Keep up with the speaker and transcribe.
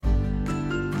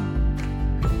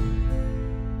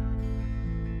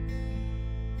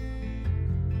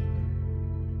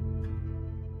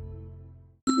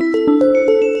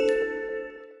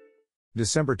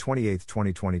December 28,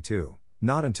 2022.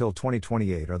 Not until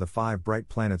 2028 are the 5 bright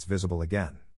planets visible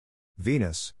again.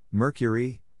 Venus,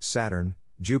 Mercury, Saturn,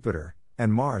 Jupiter,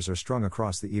 and Mars are strung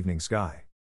across the evening sky.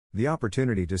 The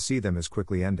opportunity to see them is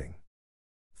quickly ending.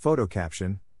 Photo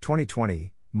caption,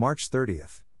 2020, March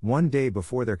 30th, one day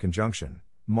before their conjunction,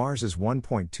 Mars is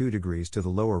 1.2 degrees to the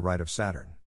lower right of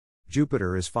Saturn.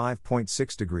 Jupiter is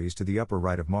 5.6 degrees to the upper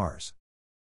right of Mars.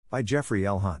 By Jeffrey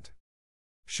L. Hunt.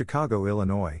 Chicago,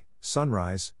 Illinois,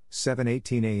 sunrise,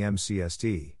 7:18 a.m.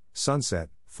 CST, sunset,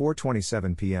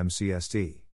 4:27 p.m.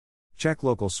 CST. Check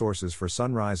local sources for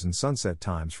sunrise and sunset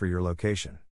times for your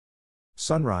location.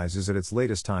 Sunrise is at its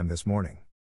latest time this morning.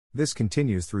 This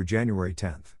continues through January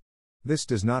 10th. This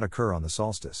does not occur on the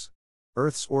solstice.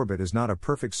 Earth's orbit is not a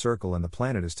perfect circle and the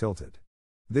planet is tilted.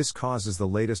 This causes the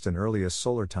latest and earliest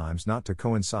solar times not to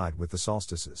coincide with the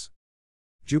solstices.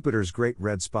 Jupiter's Great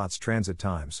Red Spot's transit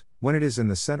times, when it is in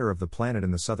the center of the planet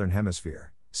in the southern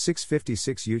hemisphere,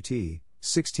 6:56 UT,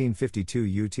 16:52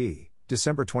 UT,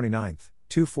 December 29,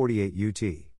 2:48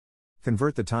 UT.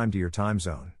 Convert the time to your time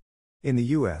zone. In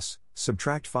the US,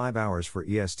 subtract 5 hours for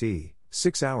EST,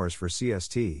 6 hours for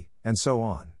CST, and so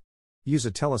on. Use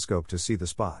a telescope to see the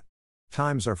spot.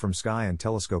 Times are from Sky and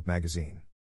Telescope magazine.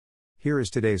 Here is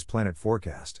today's planet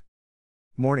forecast.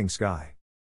 Morning sky.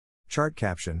 Chart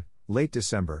caption, late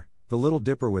December, the Little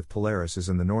Dipper with Polaris is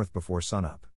in the north before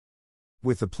sunup.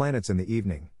 With the planets in the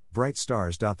evening, bright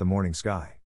stars dot the morning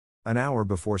sky. An hour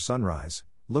before sunrise,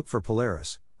 look for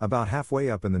Polaris, about halfway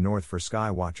up in the north for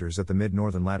sky watchers at the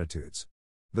mid-northern latitudes.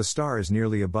 The star is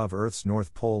nearly above Earth's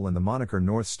north pole and the moniker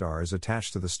North Star is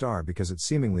attached to the star because it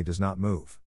seemingly does not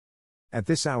move. At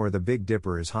this hour the Big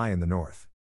Dipper is high in the north.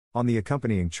 On the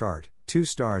accompanying chart, 2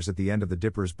 stars at the end of the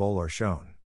Dipper's bowl are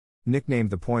shown. Nicknamed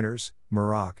the Pointers,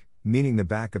 Merak, meaning the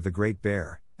back of the Great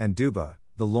Bear, and Duba,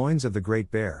 the loins of the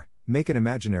Great Bear, make an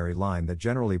imaginary line that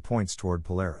generally points toward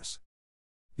Polaris.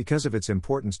 Because of its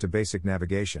importance to basic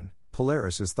navigation,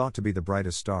 Polaris is thought to be the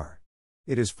brightest star.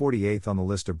 It is 48th on the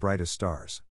list of brightest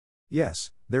stars.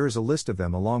 Yes, there is a list of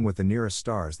them along with the nearest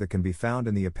stars that can be found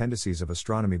in the appendices of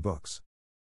astronomy books.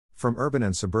 From urban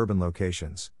and suburban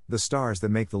locations, the stars that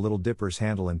make the Little Dipper's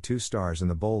handle and 2 stars in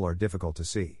the bowl are difficult to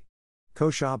see.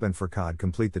 Kochab and Furcad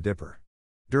complete the Dipper.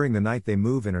 During the night they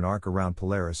move in an arc around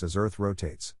Polaris as Earth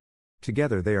rotates.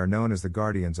 Together they are known as the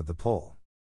Guardians of the Pole.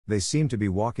 They seem to be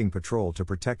walking patrol to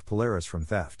protect Polaris from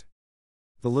theft.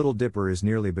 The Little Dipper is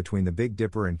nearly between the Big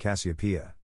Dipper and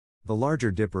Cassiopeia. The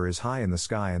larger Dipper is high in the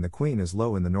sky and the Queen is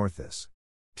low in the north.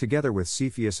 Together with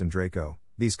Cepheus and Draco,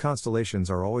 these constellations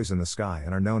are always in the sky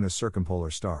and are known as circumpolar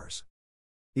stars.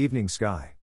 Evening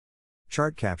sky.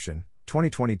 Chart caption,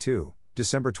 2022,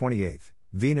 December 28,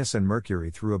 Venus and Mercury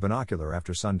through a binocular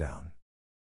after sundown.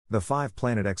 The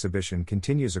 5-planet exhibition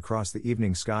continues across the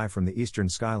evening sky from the eastern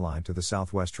skyline to the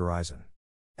southwest horizon.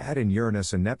 Add in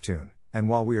Uranus and Neptune, and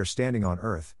while we are standing on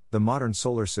Earth, the modern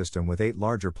solar system with 8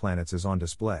 larger planets is on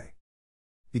display.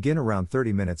 Begin around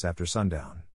 30 minutes after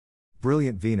sundown.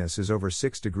 Brilliant Venus is over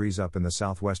 6 degrees up in the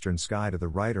southwestern sky to the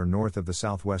right or north of the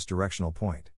southwest directional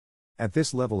point. At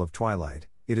this level of twilight,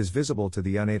 it is visible to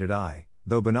the unaided eye,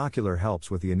 though binocular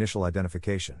helps with the initial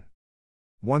identification.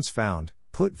 Once found,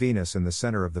 put Venus in the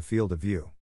center of the field of view.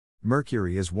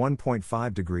 Mercury is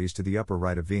 1.5 degrees to the upper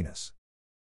right of Venus.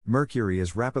 Mercury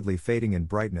is rapidly fading in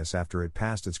brightness after it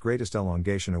passed its greatest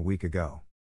elongation a week ago.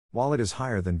 While it is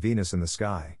higher than Venus in the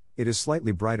sky, it is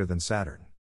slightly brighter than Saturn.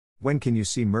 When can you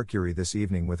see Mercury this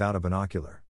evening without a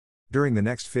binocular? During the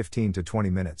next 15 to 20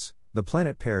 minutes, the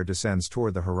planet pair descends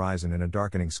toward the horizon in a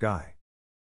darkening sky.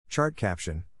 Chart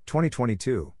caption,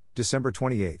 2022, December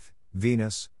 28,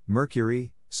 Venus,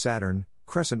 Mercury, Saturn,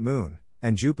 Crescent Moon,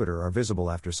 and Jupiter are visible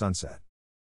after sunset.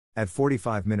 At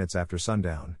 45 minutes after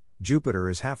sundown, Jupiter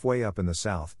is halfway up in the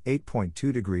south,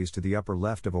 8.2 degrees to the upper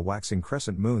left of a waxing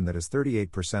crescent moon that is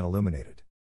 38% illuminated.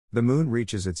 The moon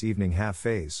reaches its evening half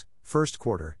phase, first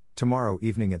quarter, tomorrow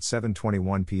evening at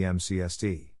 7:21 p.m.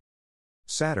 CST.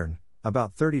 Saturn,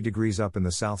 about 30 degrees up in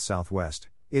the south-southwest,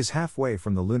 is halfway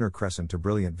from the lunar crescent to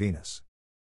brilliant Venus.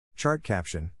 Chart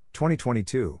caption,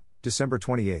 2022, December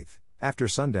 28, after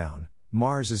sundown,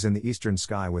 Mars is in the eastern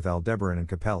sky with Aldebaran and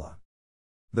Capella.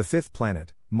 The 5th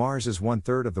planet, Mars is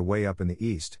 1/3 of the way up in the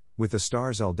east, with the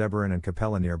stars Aldebaran and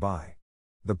Capella nearby.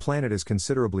 The planet is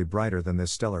considerably brighter than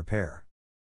this stellar pair.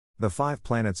 The 5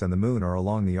 planets and the Moon are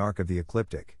along the arc of the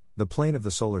ecliptic, the plane of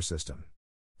the solar system.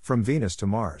 From Venus to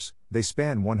Mars, they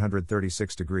span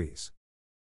 136 degrees.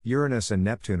 Uranus and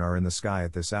Neptune are in the sky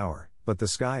at this hour, but the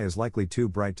sky is likely too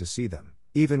bright to see them,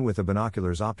 even with a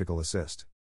binocular's optical assist.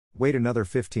 Wait another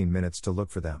 15 minutes to look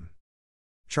for them.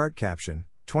 Chart caption,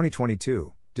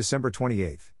 2022, December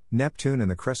 28, Neptune and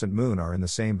the crescent moon are in the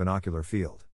same binocular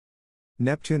field.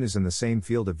 Neptune is in the same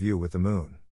field of view with the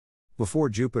moon. Before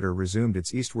Jupiter resumed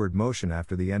its eastward motion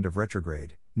after the end of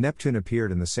retrograde, Neptune appeared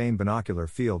in the same binocular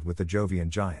field with the Jovian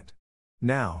giant.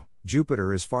 Now,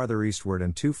 Jupiter is farther eastward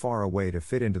and too far away to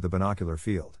fit into the binocular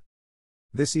field.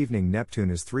 This evening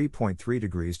Neptune is 3.3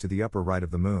 degrees to the upper right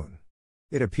of the moon.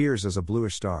 It appears as a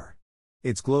bluish star.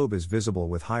 Its globe is visible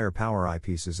with higher power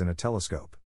eyepieces in a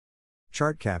telescope.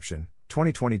 Chart caption,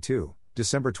 2022,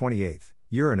 December 28,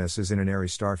 Uranus is in an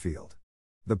Aries star field.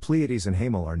 The Pleiades and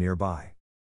Hamal are nearby.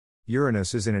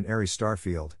 Uranus is in an Aries star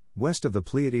field, west of the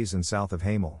Pleiades and south of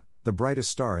Hamal, the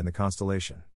brightest star in the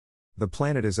constellation. The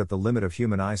planet is at the limit of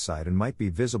human eyesight and might be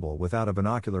visible without a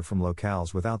binocular from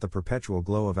locales without the perpetual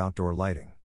glow of outdoor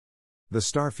lighting. The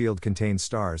star field contains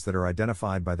stars that are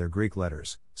identified by their Greek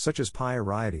letters, such as Pi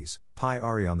Arietes, Pi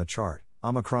Ari on the chart,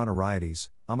 Omicron Arietes,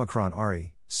 Omicron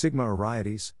Ari, Sigma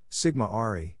Arietes, Sigma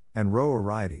Ari, and Rho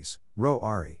Arietes, Rho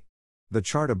Ari. The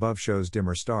chart above shows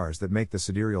dimmer stars that make the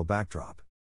sidereal backdrop.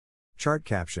 Chart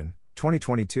caption,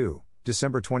 2022,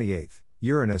 December 28,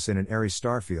 Uranus in an Aries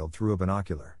star field through a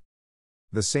binocular.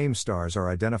 The same stars are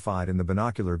identified in the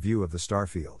binocular view of the star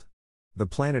field. The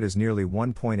planet is nearly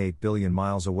 1.8 billion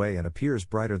miles away and appears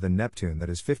brighter than Neptune that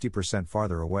is 50%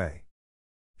 farther away.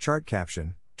 Chart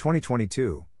caption,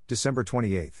 2022, December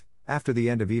 28, after the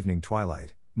end of evening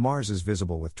twilight, Mars is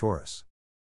visible with Taurus.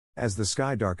 As the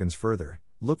sky darkens further,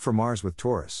 look for Mars with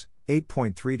Taurus,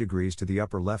 8.3 degrees to the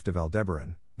upper left of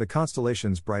Aldebaran, the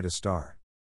constellation's brightest star.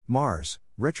 Mars,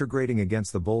 retrograding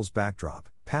against the Bull's backdrop,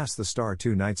 passed the star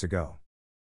 2 nights ago.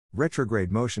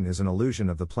 Retrograde motion is an illusion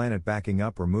of the planet backing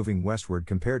up or moving westward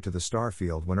compared to the star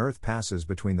field when Earth passes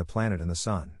between the planet and the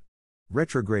Sun.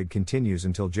 Retrograde continues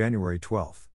until January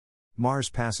 12. Mars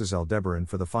passes Aldebaran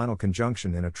for the final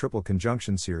conjunction in a triple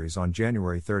conjunction series on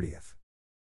January 30.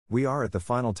 We are at the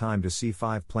final time to see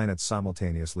 5 planets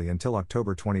simultaneously until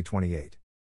October 2028.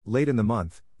 Late in the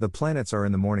month, the planets are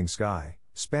in the morning sky,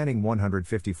 spanning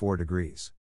 154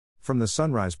 degrees. From the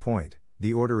sunrise point,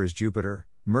 the order is Jupiter,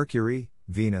 Mercury,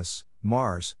 Venus,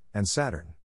 Mars, and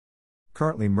Saturn.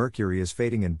 Currently Mercury is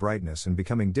fading in brightness and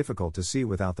becoming difficult to see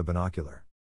without the binocular.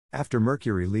 After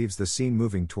Mercury leaves the scene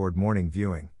moving toward morning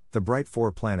viewing, the bright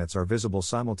 4 planets are visible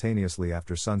simultaneously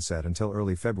after sunset until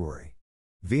early February.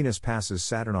 Venus passes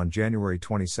Saturn on January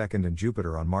 22 and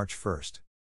Jupiter on March 1.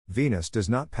 Venus does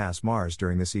not pass Mars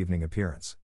during this evening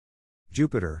appearance.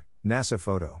 Jupiter, NASA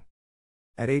photo.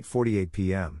 At 8:48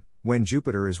 p.m., when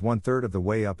Jupiter is 1/3 of the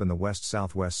way up in the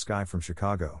west-southwest sky from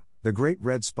Chicago, the Great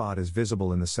Red Spot is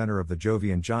visible in the center of the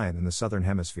Jovian Giant in the southern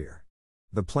hemisphere.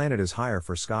 The planet is higher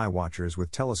for sky watchers with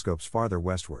telescopes farther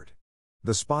westward.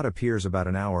 The spot appears about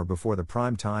an hour before the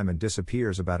prime time and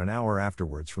disappears about an hour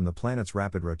afterwards from the planet's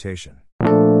rapid rotation.